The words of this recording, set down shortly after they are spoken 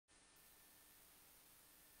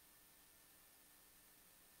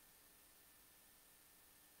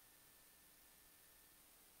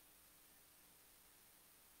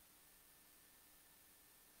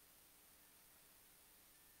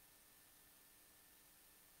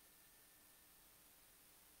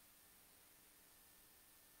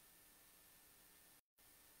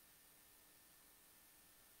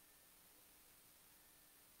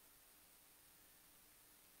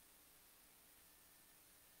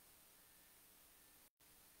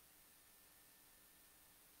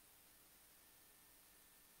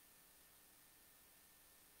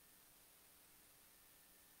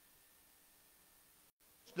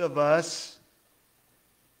of us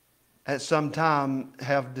at some time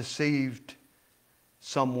have deceived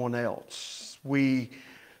someone else. We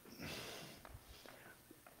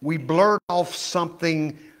blurt off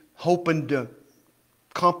something hoping to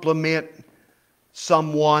compliment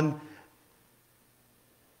someone,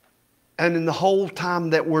 and in the whole time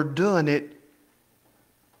that we're doing it,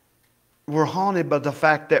 we're haunted by the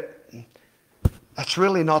fact that that's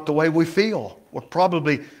really not the way we feel. We're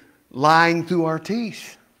probably lying through our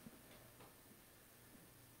teeth.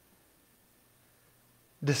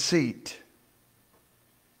 Deceit.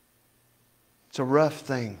 It's a rough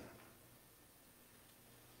thing.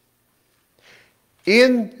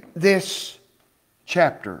 In this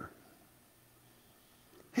chapter,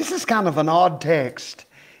 this is kind of an odd text.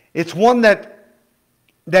 It's one that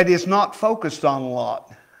is not focused on a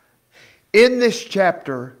lot. In this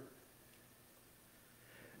chapter,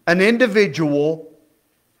 an individual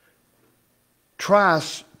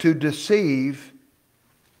tries to deceive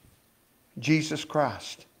Jesus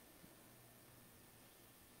Christ.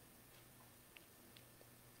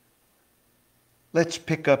 Let's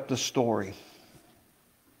pick up the story.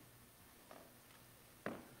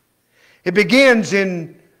 It begins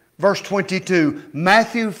in verse 22.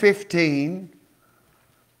 Matthew 15.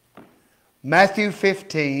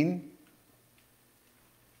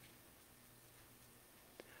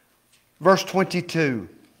 Verse 22.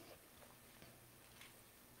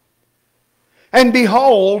 And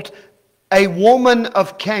behold, a woman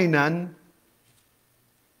of Canaan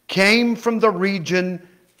came from the region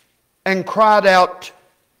and cried out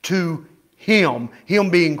to him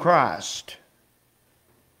being Christ,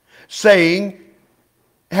 saying,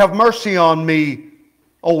 Have mercy on me,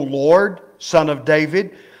 O Lord, Son of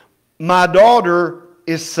David. My daughter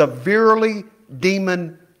is severely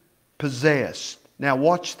demon-possessed. Now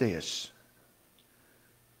watch this.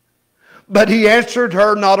 But he answered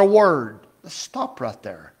her not a word. Let's stop right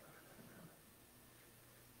there.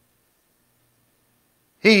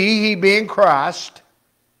 He being Christ,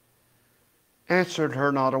 answered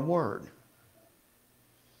her not a word.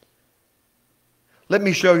 Let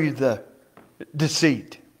me show you the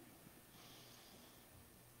deceit.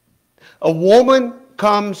 A woman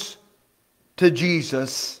comes to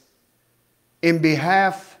Jesus in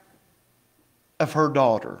behalf of her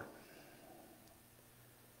daughter,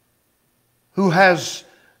 who has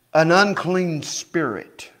an unclean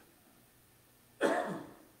spirit.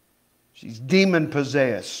 She's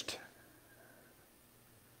demon-possessed.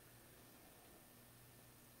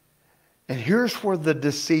 And here's where the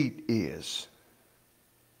deceit is.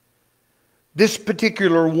 This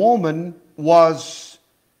particular woman was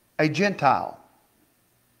a Gentile.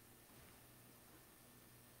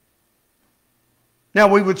 Now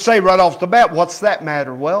we would say right off the bat, what's that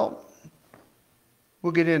matter? Well,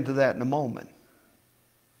 we'll get into that in a moment.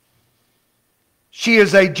 She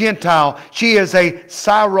is a Gentile. She is a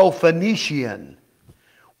Syrophoenician,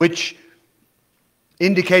 which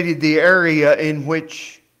indicated the area in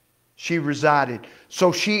which she resided.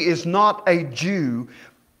 So she is not a Jew.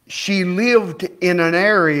 She lived in an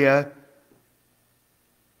area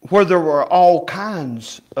where there were all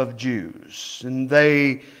kinds of Jews, and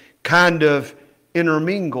they kind of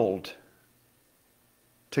intermingled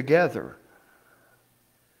together.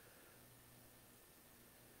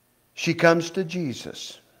 She comes to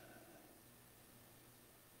Jesus,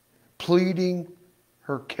 pleading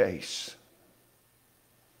her case.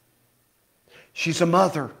 She's a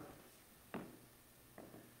mother.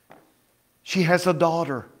 She has a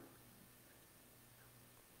daughter.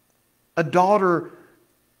 A daughter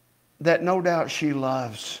that no doubt she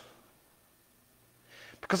loves.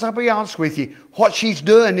 Because I'll be honest with you, what she's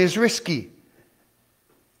doing is risky.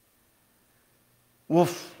 We'll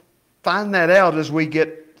find that out as we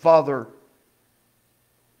get farther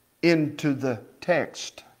into the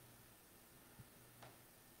text.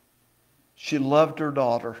 She loved her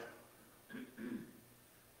daughter.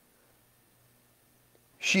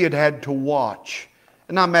 She had had to watch.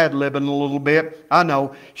 And I'm ad-libbing a little bit. I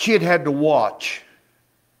know. She had had to watch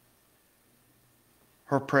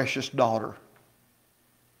her precious daughter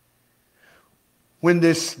when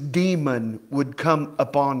this demon would come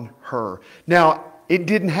upon her. Now, it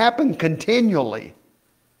didn't happen continually.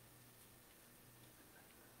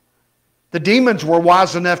 The demons were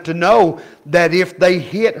wise enough to know that if they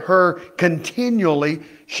hit her continually,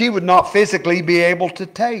 she would not physically be able to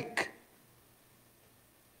take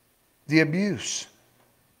the abuse.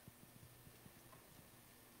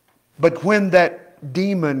 But when that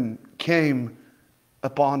demon came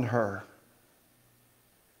upon her,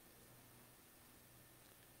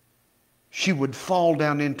 she would fall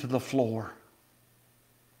down into the floor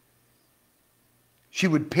She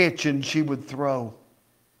would pitch and she would throw.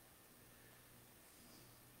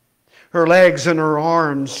 Her legs and her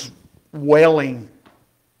arms wailing.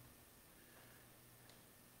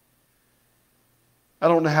 I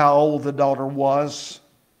don't know how old the daughter was.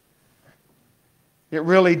 It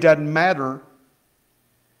really doesn't matter.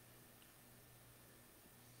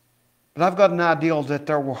 But I've got an idea that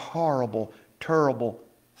there were horrible, terrible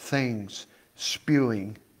things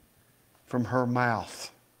spewing from her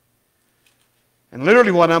mouth. And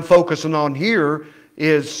literally what I'm focusing on here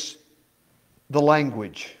is the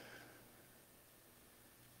language.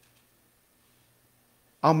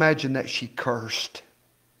 I imagine that she cursed.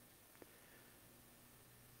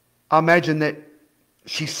 I imagine that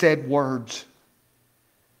she said words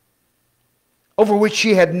over which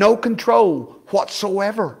she had no control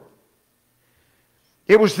whatsoever.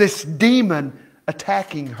 It was this demon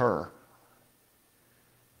attacking her.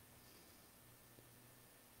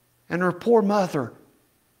 And her poor mother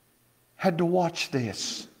had to watch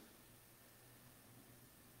this.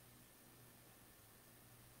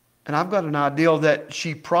 And I've got an idea that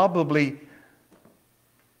she probably,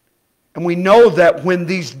 and we know that when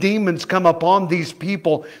these demons come upon these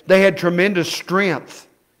people, they had tremendous strength.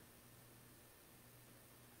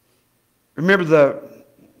 Remember the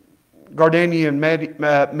Gardenian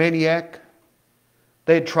maniac?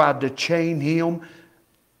 They had tried to chain him,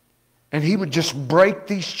 and he would just break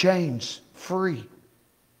these chains free.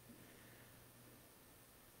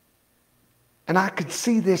 And I could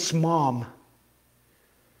see this mom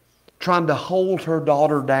trying to hold her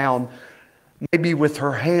daughter down, maybe with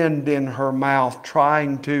her hand in her mouth,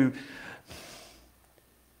 trying to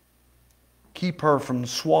keep her from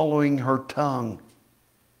swallowing her tongue,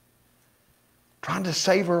 trying to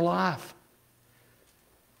save her life.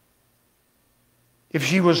 If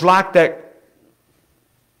she was like that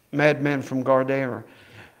madman from Gadara,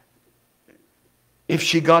 if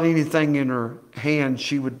she got anything in her hand,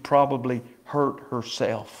 she would probably hurt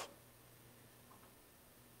herself.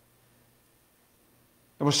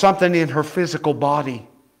 There was something in her physical body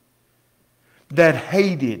that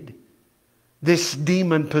hated this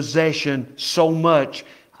demon possession so much.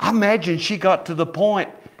 I imagine she got to the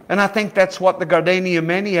point, and I think that's what the Gardenian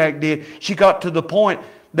maniac did. She got to the point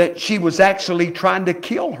that she was actually trying to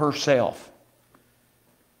kill herself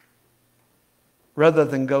rather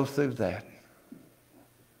than go through that.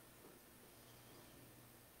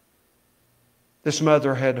 This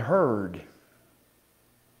mother had heard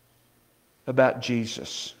about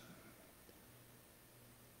Jesus.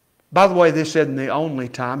 By the way, this isn't the only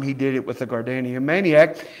time he did it with the Gardenian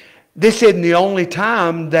maniac. This isn't the only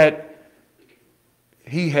time that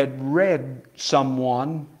he had read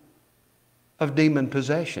someone of demon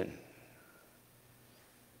possession.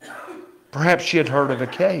 Perhaps she had heard of a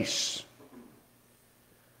case.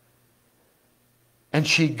 And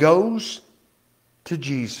she goes to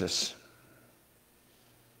Jesus.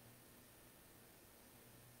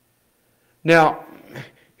 Now,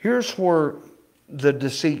 here's where the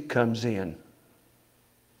deceit comes in.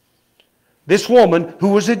 This woman, who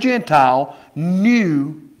was a Gentile,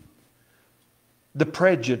 knew the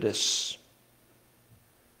prejudice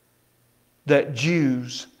that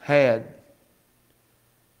Jews had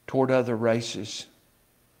toward other races.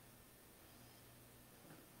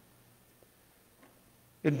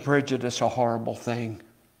 Isn't prejudice a horrible thing?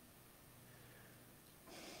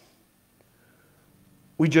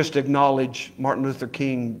 We just acknowledged Martin Luther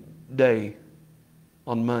King Day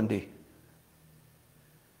on Monday.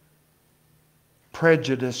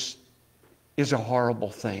 Prejudice is a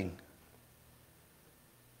horrible thing.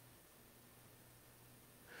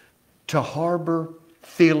 To harbor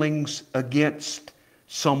feelings against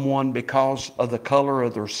someone because of the color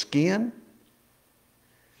of their skin,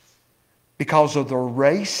 because of their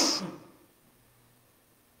race,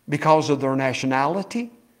 because of their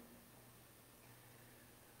nationality,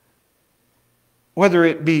 whether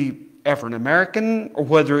it be African American or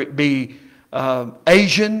whether it be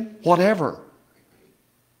Asian, whatever,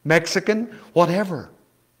 Mexican, whatever.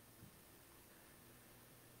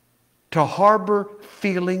 To harbor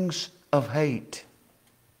feelings of hate.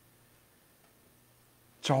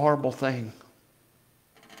 It's a horrible thing.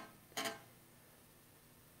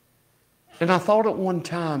 And I thought at one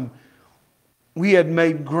time we had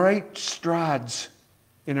made great strides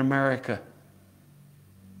in America.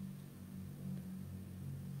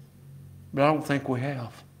 But I don't think we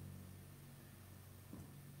have.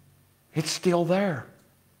 It's still there.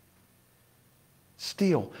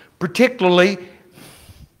 Still. Particularly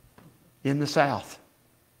in the South.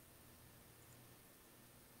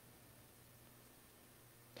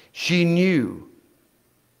 She knew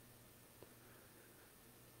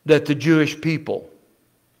that the Jewish people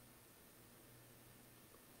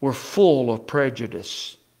were full of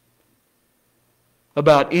prejudice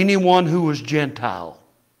about anyone who was Gentile.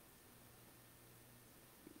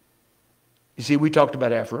 You see, we talked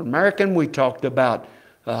about African American, we talked about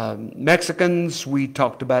Mexicans, we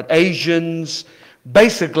talked about Asians.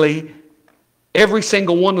 Basically, every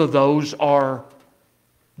single one of those are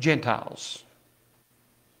Gentiles.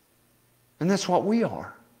 And that's what we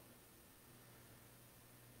are.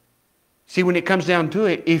 See, when it comes down to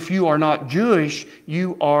it, if you are not Jewish,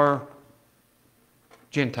 you are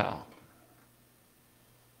Gentile.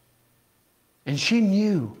 And she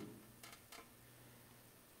knew.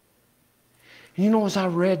 And you know, as I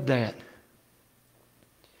read that,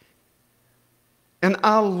 and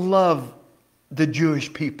I love the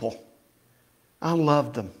Jewish people. I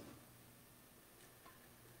love them.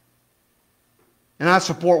 And I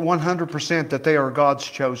support 100% that they are God's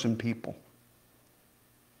chosen people.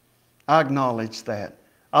 I acknowledge that.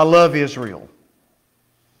 I love Israel.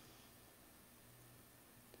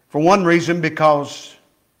 For one reason, because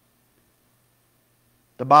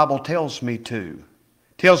the Bible tells me to.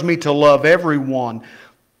 It tells me to love everyone.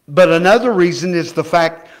 But another reason is the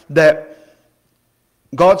fact that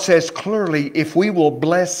God says clearly, if we will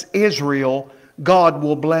bless Israel, God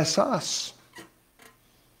will bless us.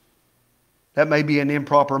 That may be an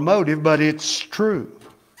improper motive, but it's true.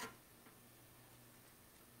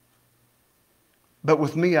 But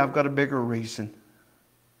with me, I've got a bigger reason.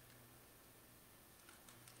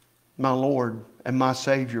 My Lord and my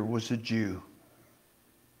Savior was a Jew.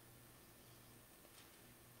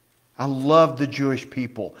 I love the Jewish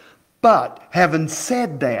people. But having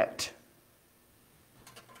said that,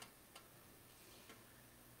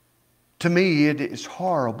 to me it is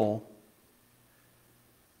horrible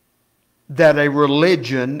that a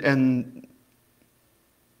religion, and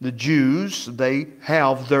the Jews, they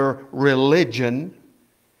have their religion.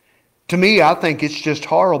 To me, I think it's just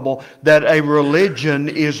horrible that a religion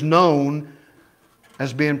is known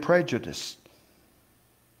as being prejudiced.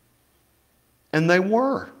 And they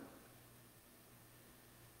were.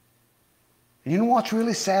 And you know what's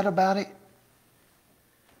really sad about it?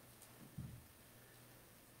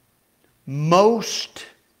 Most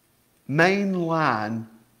mainline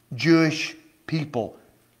Jewish people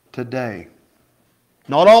today,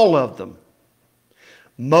 not all of them,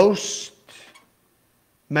 most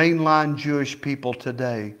mainline Jewish people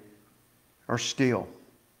today are still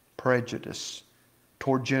prejudiced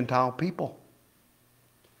toward Gentile people.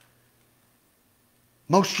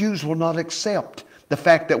 Most Jews will not accept the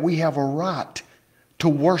fact that we have a right to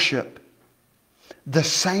worship the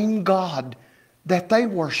same God that they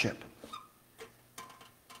worship,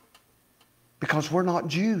 because we're not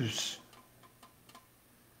Jews.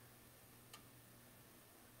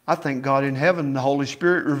 I thank God in heaven the Holy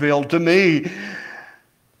Spirit revealed to me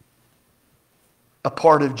a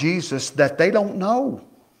part of Jesus that they don't know.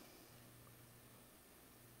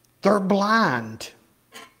 They're blind.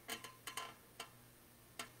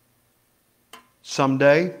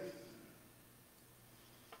 Someday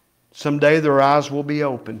their eyes will be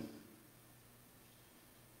open.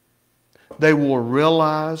 They will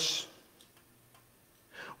realize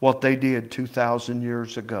what they did 2,000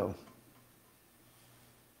 years ago.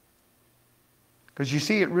 Because you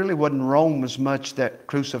see, it really wasn't Rome as much that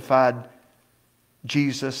crucified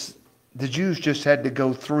Jesus. The Jews just had to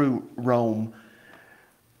go through Rome.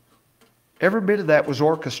 Every bit of that was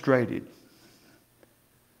orchestrated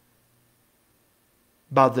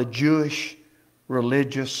by the Jewish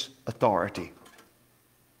religious authority.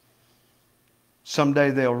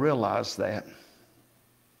 Someday they'll realize that.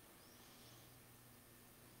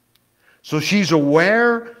 So she's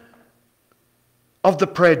aware of the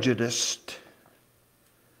prejudice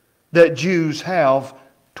that Jews have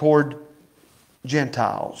toward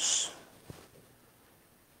Gentiles.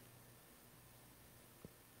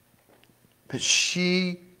 But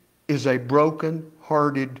she is a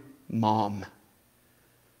broken-hearted mom.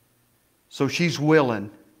 So she's willing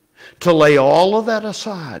to lay all of that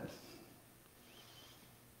aside.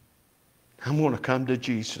 I'm going to come to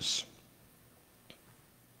Jesus.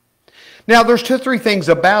 Now, there's 2 or 3 things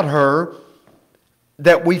about her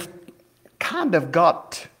that we've kind of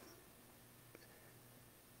got,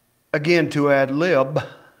 again, to ad lib.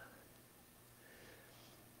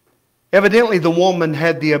 Evidently, the woman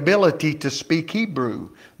had the ability to speak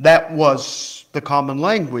Hebrew. That was the common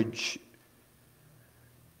language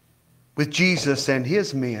with Jesus and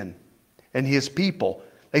his men and his people.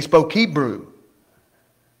 They spoke Hebrew.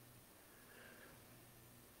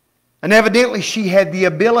 And evidently she had the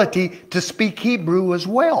ability to speak Hebrew as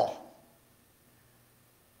well.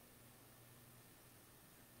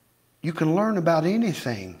 You can learn about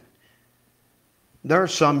anything There are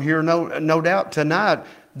some here, no doubt, tonight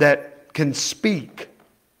that can speak.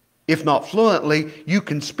 If not fluently, you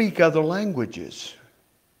can speak other languages.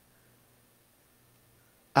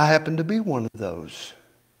 I happen to be one of those.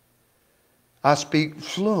 I speak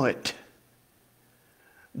fluent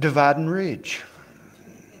Dividing Ridge.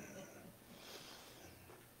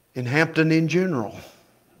 In Hampton in general.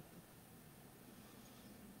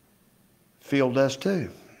 Phil does too.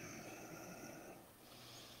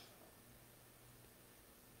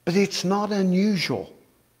 But it's not unusual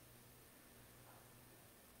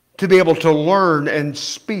to be able to learn and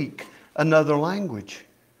speak another language.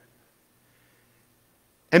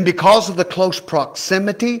 And because of the close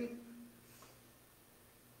proximity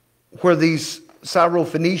where these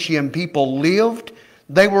Syrophoenician people lived,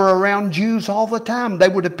 they were around Jews all the time. They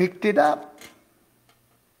would have picked it up.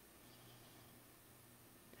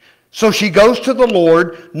 So she goes to the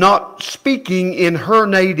Lord, not speaking in her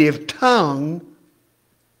native tongue.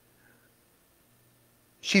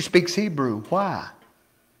 She speaks Hebrew. Why?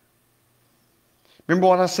 Remember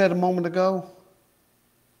what I said a moment ago?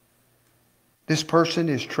 This person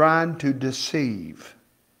is trying to deceive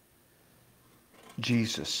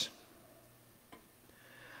Jesus.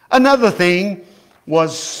 Another thing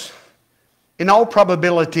was, in all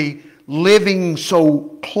probability, living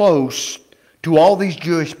so close to all these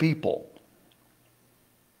Jewish people.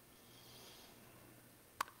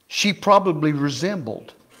 She probably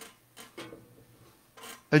resembled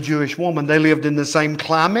a Jewish woman. They lived in the same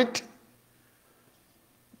climate.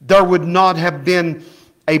 There would not have been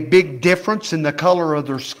a big difference in the color of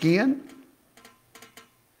their skin.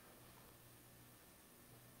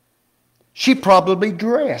 She probably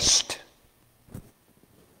dressed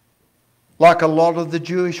like a lot of the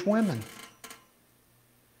Jewish women.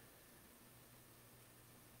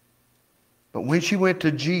 But when she went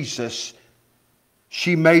to Jesus,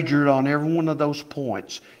 she majored on every one of those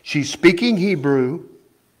points. She's speaking Hebrew.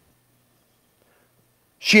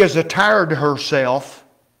 She has attired herself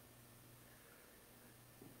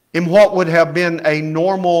in what would have been a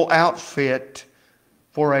normal outfit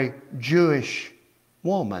for a Jewish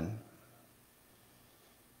woman.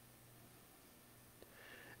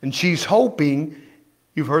 And she's hoping,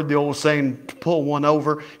 you've heard the old saying, to pull one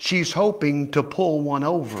over. She's hoping to pull one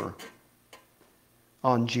over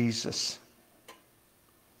on Jesus.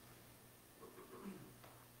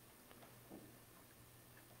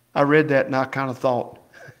 I read that and I kind of thought,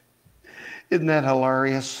 isn't that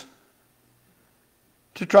hilarious?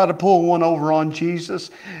 To try to pull one over on Jesus.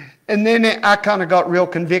 And then I kind of got real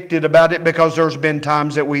convicted about it because there's been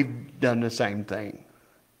times that we've done the same thing.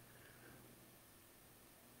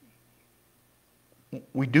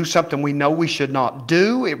 We do something we know we should not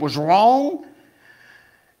do. It was wrong.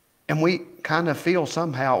 And we kind of feel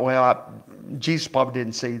somehow, well, Jesus probably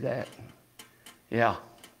didn't see that. Yeah.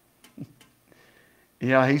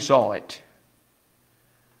 Yeah, he saw it.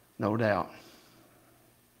 No doubt.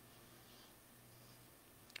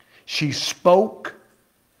 She spoke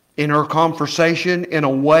in her conversation in a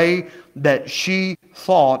way that she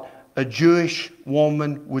thought a Jewish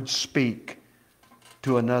woman would speak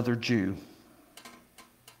to another Jew.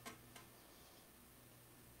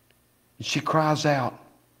 She cries out,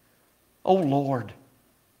 "Oh Lord,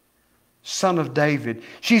 Son of David."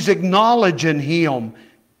 She's acknowledging Him,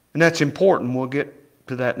 and that's important. We'll get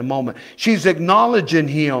to that in a moment. She's acknowledging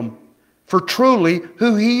Him for truly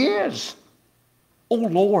who He is. "Oh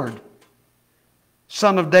Lord,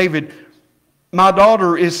 Son of David, my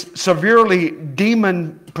daughter is severely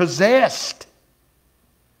demon-possessed."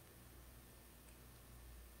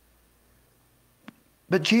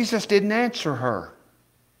 But Jesus didn't answer her.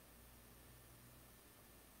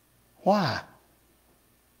 Why?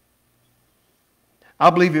 I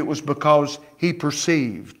believe it was because He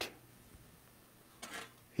perceived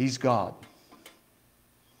He's God.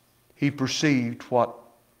 He perceived what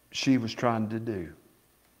she was trying to do.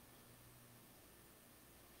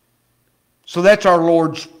 So that's our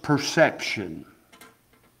Lord's perception.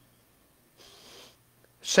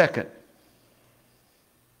 Second,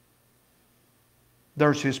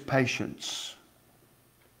 there's His patience.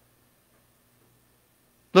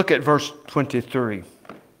 Look at verse 23.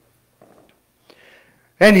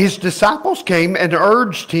 And His disciples came and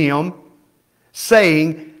urged Him,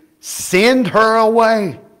 saying, "Send her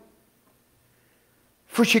away,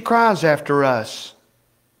 for she cries after us."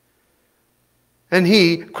 And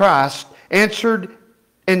He, Christ, answered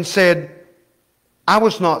and said, "I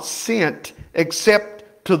was not sent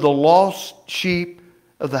except to the lost sheep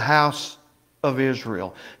of the house of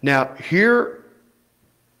Israel." Now, here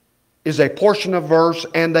is a portion of verse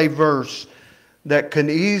and a verse that can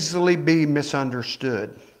easily be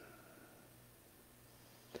misunderstood.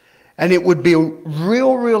 And it would be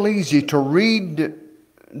real easy to read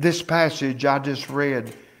this passage I just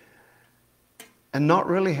read and not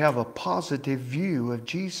really have a positive view of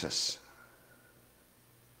Jesus.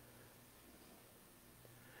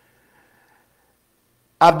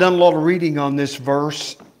 I've done a lot of reading on this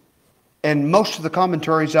verse, and most of the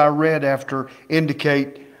commentaries I read after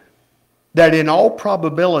indicate that in all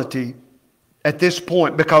probability, at this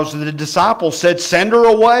point, because the disciples said, "Send her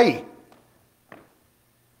away."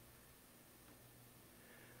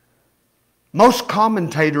 Most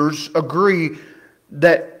commentators agree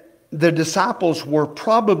that the disciples were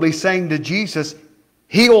probably saying to Jesus,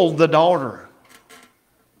 "Heal the daughter.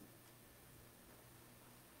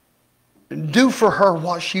 Do for her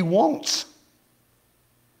what she wants."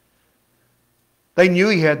 They knew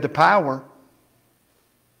he had the power.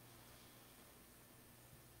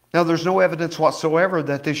 Now, there's no evidence whatsoever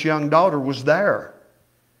that this young daughter was there.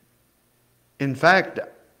 In fact,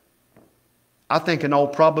 I think in all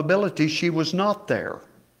probability she was not there.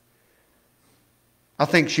 I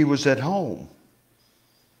think she was at home.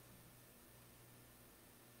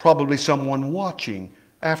 Probably someone watching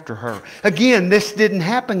after her. Again, this didn't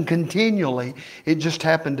happen continually. It just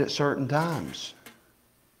happened at certain times.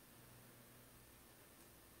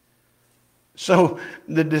 So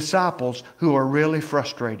the disciples who are really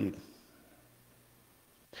frustrated.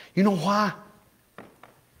 You know why?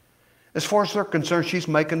 As far as they're concerned, she's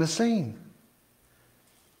making a scene.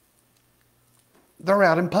 They're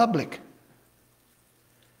out in public.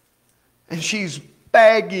 And she's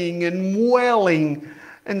begging and wailing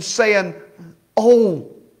and saying, "Oh,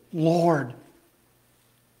 Lord,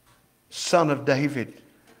 Son of David,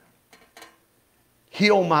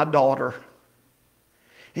 heal my daughter."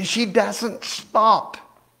 And she doesn't stop.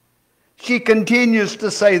 She continues to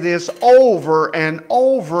say this over and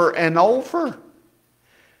over and over.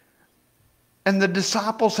 And the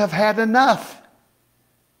disciples have had enough.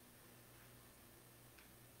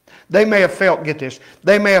 They may have felt, get this,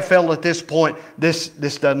 they may have felt at this point, this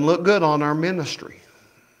doesn't look good on our ministry.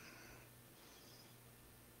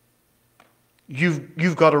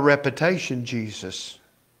 You've got a reputation, Jesus.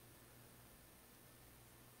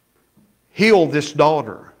 Heal this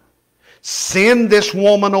daughter. Send this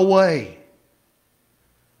woman away.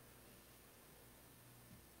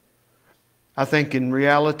 I think in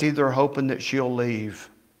reality they're hoping that she'll leave.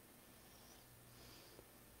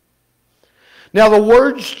 Now the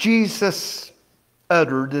words Jesus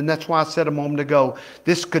uttered, and that's why I said a moment ago,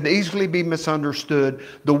 this could easily be misunderstood.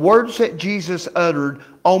 The words that Jesus uttered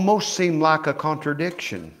almost seem like a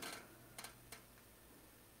contradiction.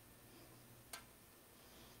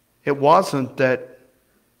 It wasn't that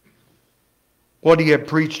what he had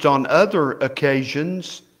preached on other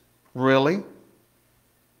occasions, really.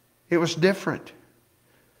 It was different.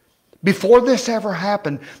 Before this ever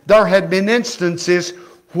happened, there had been instances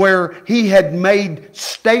where he had made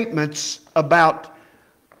statements about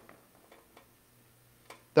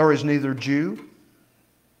there is neither Jew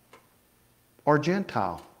or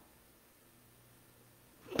Gentile.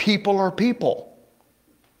 People are people.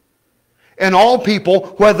 And all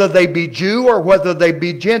people, whether they be Jew or whether they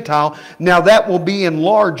be Gentile, now that will be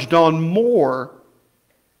enlarged on more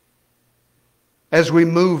as we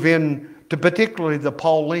move into particularly the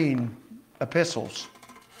Pauline epistles.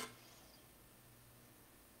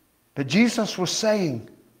 But Jesus was saying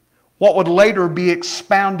what would later be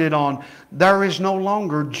expounded on. There is no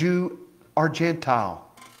longer Jew or Gentile.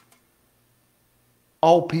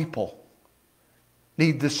 All people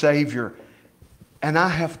need the Savior. And I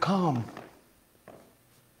have come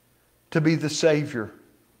to be the Savior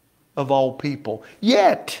of all people.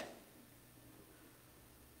 Yet,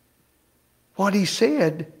 what he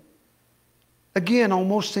said, again,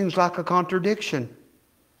 almost seems like a contradiction.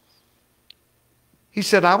 He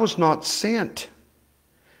said, "I was not sent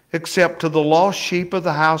except to the lost sheep of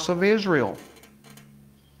the house of Israel."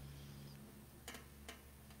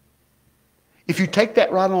 If you take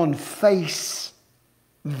that right on face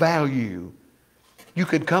value, you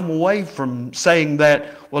could come away from saying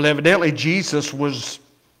that, well, evidently Jesus was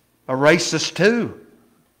a racist too.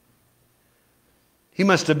 He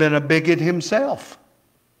must have been a bigot himself.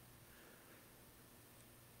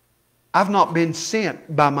 I've not been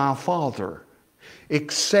sent by my Father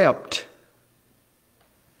except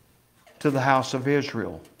to the house of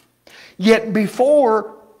Israel. Yet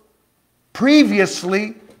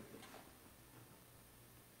previously,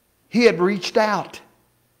 he had reached out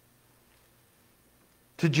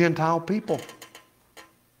to Gentile people.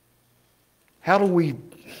 How do we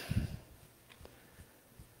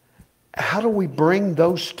bring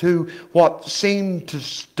those two, what seem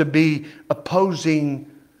to be opposing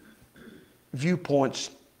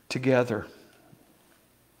viewpoints, together.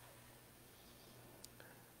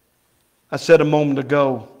 I said a moment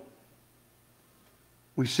ago,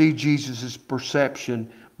 we see Jesus'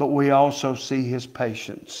 perception, but we also see His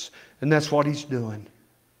patience. And that's what He's doing.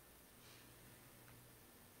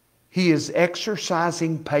 He is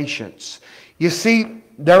exercising patience. You see,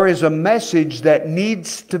 there is a message that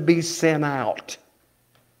needs to be sent out.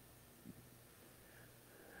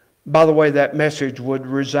 By the way, that message would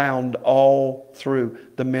resound all through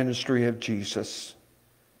the ministry of Jesus.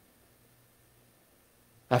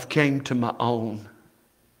 I've came to my own.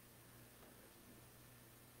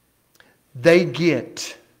 They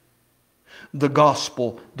get the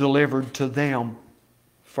gospel delivered to them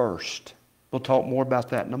first. We'll talk more about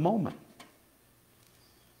that in a moment.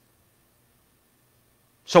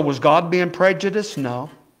 So was God being prejudiced? No.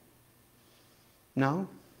 No.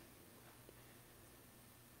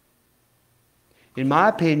 In my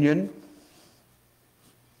opinion,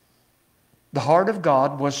 the heart of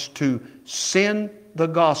God was to send the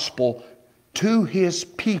gospel to His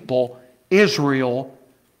people, Israel,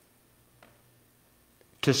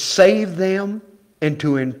 to save them and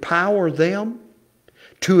to empower them,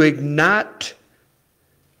 to ignite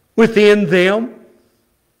within them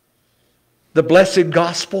the blessed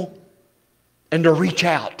gospel, and to reach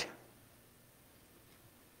out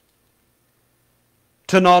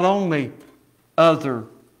to not only other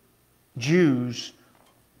Jews,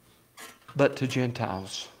 but to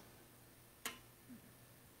Gentiles.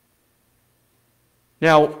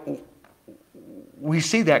 Now, we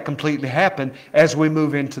see that completely happen as we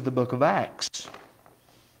move into the book of Acts.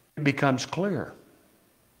 It becomes clear.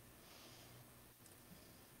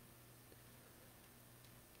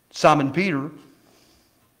 Simon Peter,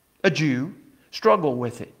 a Jew, struggled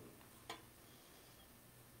with it.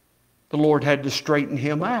 The Lord had to straighten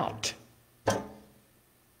him out.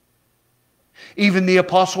 Even the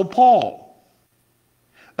Apostle Paul,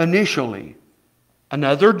 initially,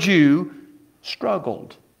 another Jew,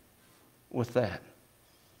 struggled with that.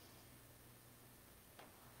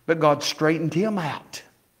 But God straightened him out.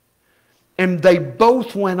 And they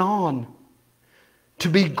both went on to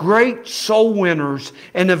be great soul winners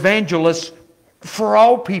and evangelists for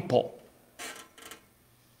all people,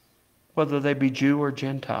 whether they be Jew or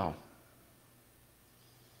Gentile.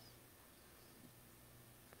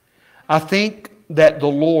 I think that the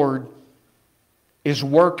Lord is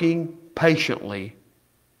working patiently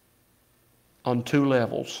on two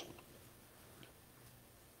levels.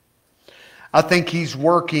 I think He's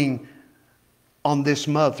working on this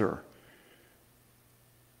mother.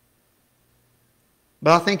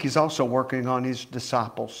 But I think He's also working on His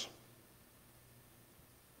disciples.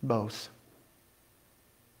 Both.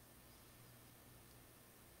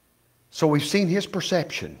 So we've seen His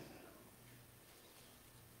perception,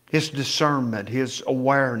 His discernment, His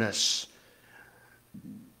awareness.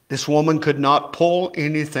 This woman could not pull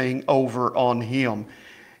anything over on Him.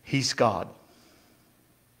 He's God.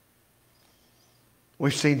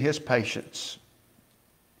 We've seen His patience.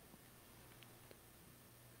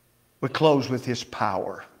 We close with His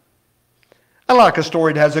power. I like a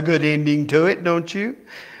story that has a good ending to it, don't you?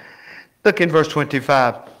 Look in verse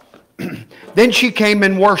 25. Then she came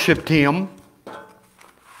and worshipped Him.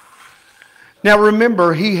 Now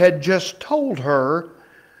remember, He had just told her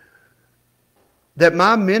that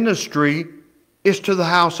my ministry is to the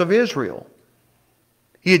house of Israel.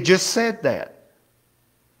 He had just said that.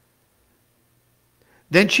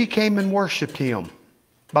 Then she came and worshipped Him.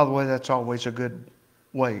 By the way, that's always a good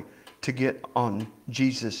way to get on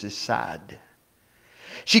Jesus' side.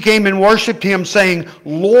 She came and worshipped Him, saying,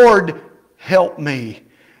 Lord, help me.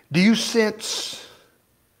 Do you sense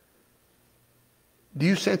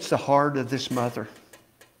the heart of this mother?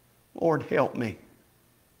 Lord, help me.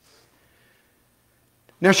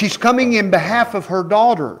 Now she's coming in behalf of her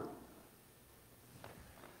daughter.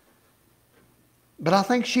 But I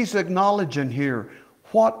think she's acknowledging here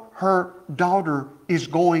what her daughter is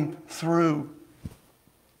going through.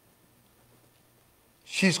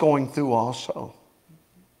 She's going through also.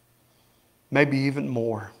 Maybe even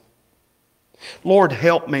more. Lord,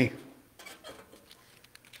 help me.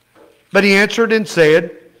 But He answered and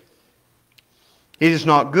said, It is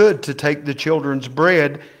not good to take the children's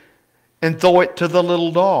bread and throw it to the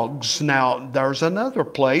little dogs. Now, there's another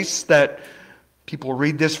place that people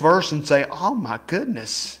read this verse and say, oh my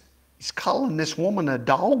goodness, He's calling this woman a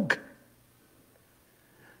dog.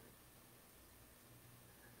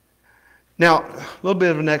 Now, a little bit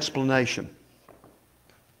of an explanation.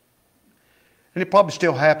 And it probably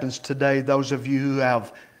still happens today, those of you who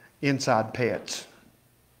have inside pets.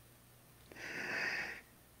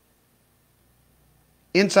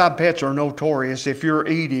 Inside pets are notorious. If you're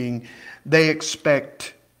eating, they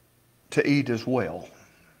expect to eat as well.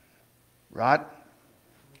 Right?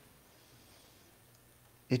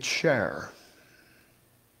 It's share.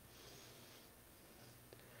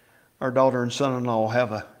 Our daughter and son-in-law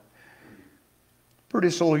have a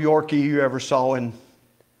prettiest little Yorkie you ever saw in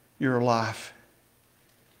your life.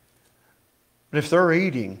 But if they're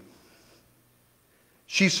eating,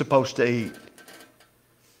 she's supposed to eat.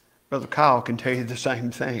 Brother Kyle can tell you the same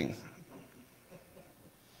thing.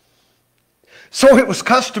 So it was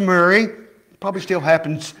customary, probably still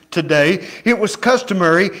happens today, it was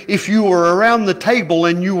customary if you were around the table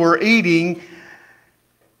and you were eating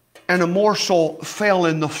and a morsel fell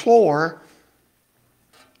in the floor,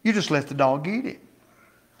 you just let the dog eat it.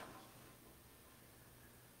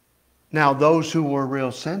 Now those who were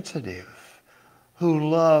real sensitive, who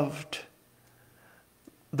loved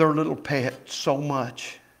their little pet so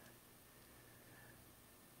much,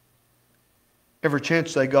 every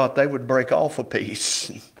chance they got, they would break off a piece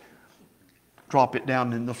and drop it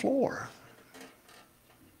down in the floor.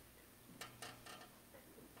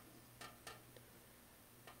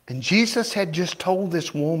 And Jesus had just told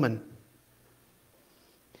this woman,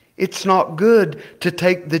 it's not good to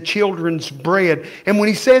take the children's bread. And when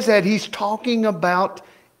he says that, he's talking about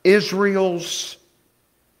Israel's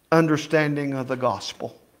understanding of the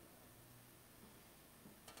gospel.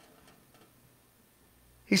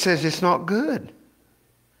 He says it's not good.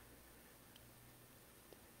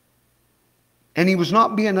 And he was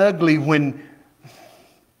not being ugly when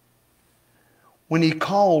he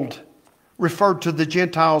referred to the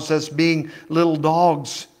Gentiles as being little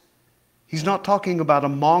dogs. He's not talking about a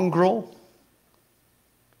mongrel.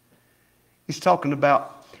 He's probably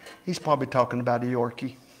talking about a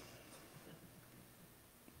Yorkie.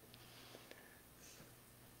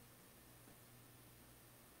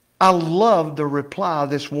 I love the reply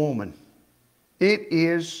of this woman. It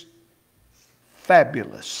is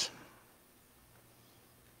fabulous.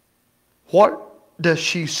 What does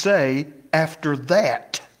she say after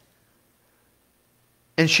that?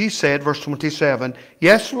 And she said, verse 27,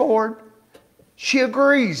 yes, Lord. She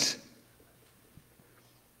agrees.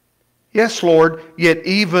 Yes, Lord, yet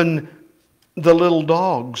even the little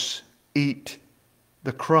dogs eat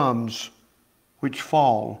the crumbs which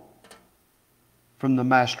fall from the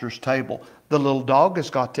master's table. The little dog has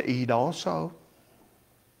got to eat also.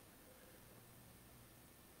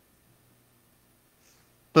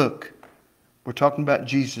 Look, we're talking about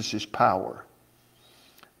Jesus' power.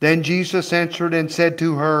 Then Jesus answered and said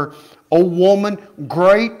to her, O woman,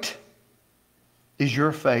 great is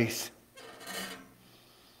your faith.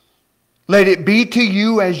 Let it be to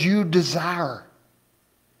you as you desire.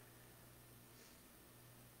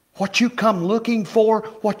 What you come looking for,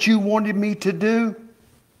 what you wanted me to do,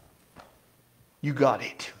 you got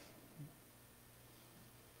it.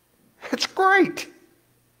 It's great.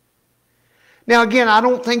 Now again, I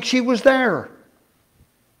don't think she was there.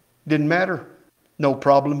 Didn't matter. No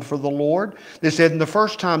problem for the Lord. This isn't the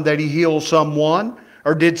first time that he healed someone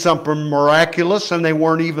or did something miraculous and they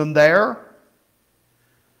weren't even there.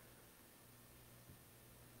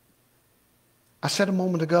 I said a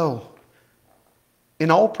moment ago, in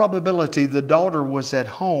all probability, the daughter was at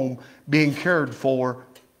home being cared for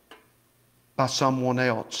by someone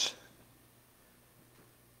else.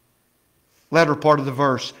 Latter part of the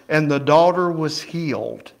verse, and the daughter was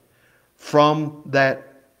healed from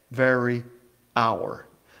that very hour.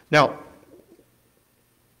 Now,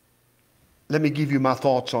 let me give you my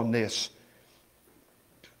thoughts on this.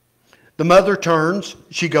 The mother turns,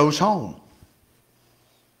 she goes home.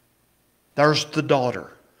 There's the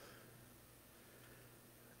daughter.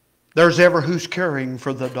 There's ever who's caring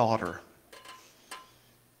for the daughter.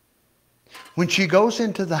 When she goes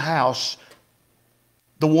into the house,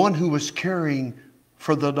 the one who was caring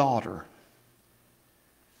for the daughter,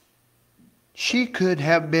 she could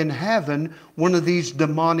have been having one of these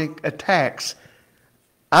demonic attacks.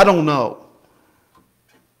 I don't know.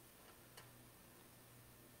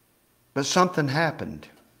 But something happened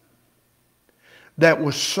that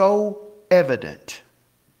was so evident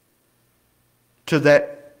to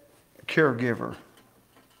that caregiver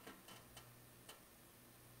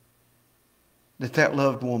that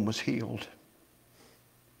loved one was healed.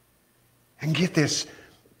 And get this,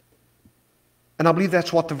 and I believe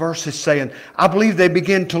that's what the verse is saying. I believe they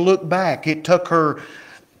began to look back. It took her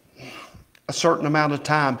a certain amount of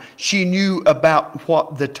time. She knew about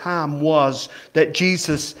what the time was that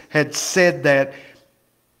Jesus had said that.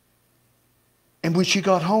 And when she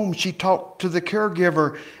got home, she talked to the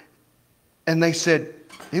caregiver, and they said,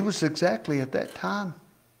 it was exactly at that time.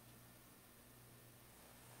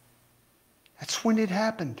 That's when it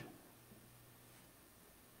happened.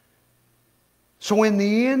 So in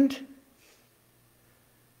the end,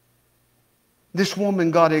 this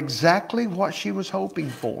woman got exactly what she was hoping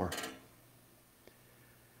for.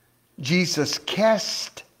 Jesus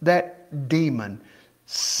cast that demon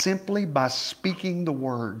simply by speaking the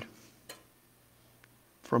word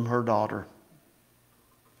from her daughter.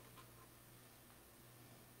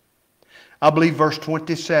 I believe verse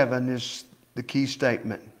 27 is the key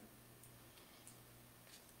statement.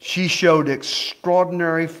 She showed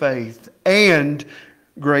extraordinary faith and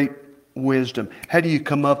great wisdom. How do you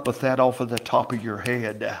come up with that off of the top of your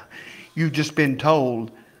head? You've just been told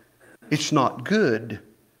it's not good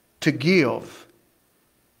to give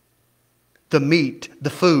the meat, the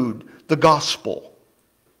food, the gospel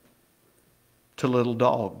to little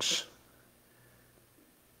dogs.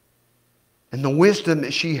 And the wisdom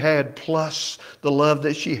that she had, plus the love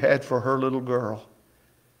that she had for her little girl,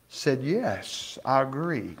 said, yes, I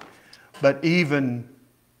agree. But even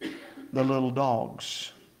the little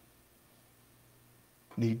dogs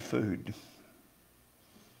need food.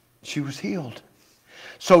 She was healed.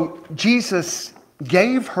 So Jesus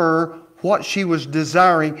gave her what she was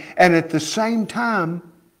desiring, and at the same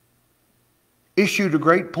time issued a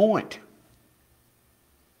great point.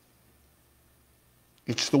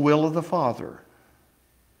 It's the will of the Father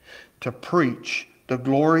to preach the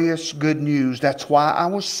glorious good news. That's why I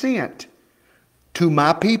was sent to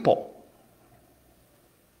my people.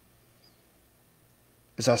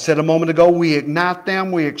 As I said a moment ago, we ignite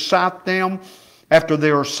them, we excite them. After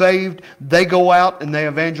they are saved, they go out and they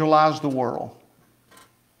evangelize the world.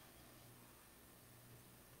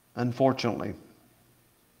 Unfortunately,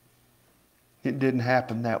 it didn't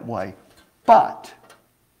happen that way. But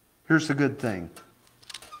here's the good thing.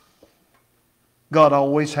 God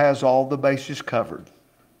always has all the bases covered.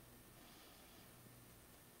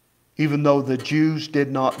 Even though the Jews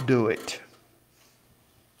did not do it,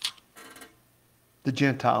 the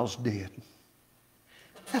Gentiles did.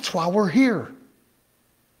 That's why we're here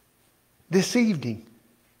this evening.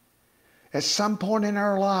 At some point in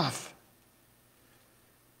our life,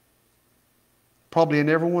 probably in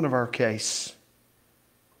every one of our case,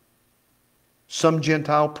 some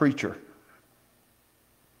Gentile preacher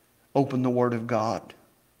opened the Word of God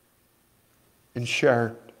and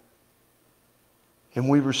shared. And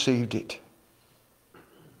we received it.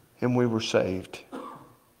 And we were saved.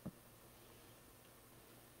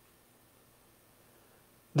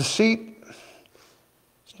 Deceit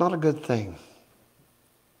is not a good thing.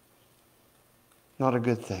 Not a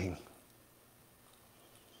good thing.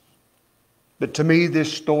 But to me, this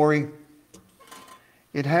story,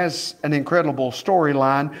 it has an incredible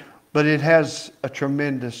storyline, but it has a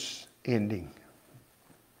tremendous ending.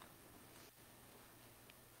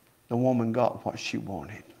 The woman got what she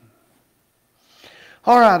wanted.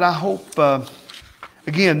 All right, I hope,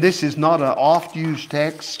 again, this is not an oft-used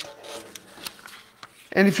text.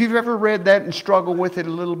 And if you've ever read that and struggled with it a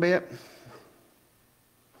little bit,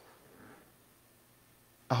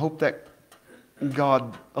 I hope that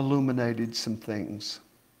God illuminated some things.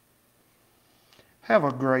 Have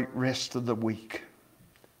a great rest of the week.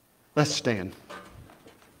 Let's stand.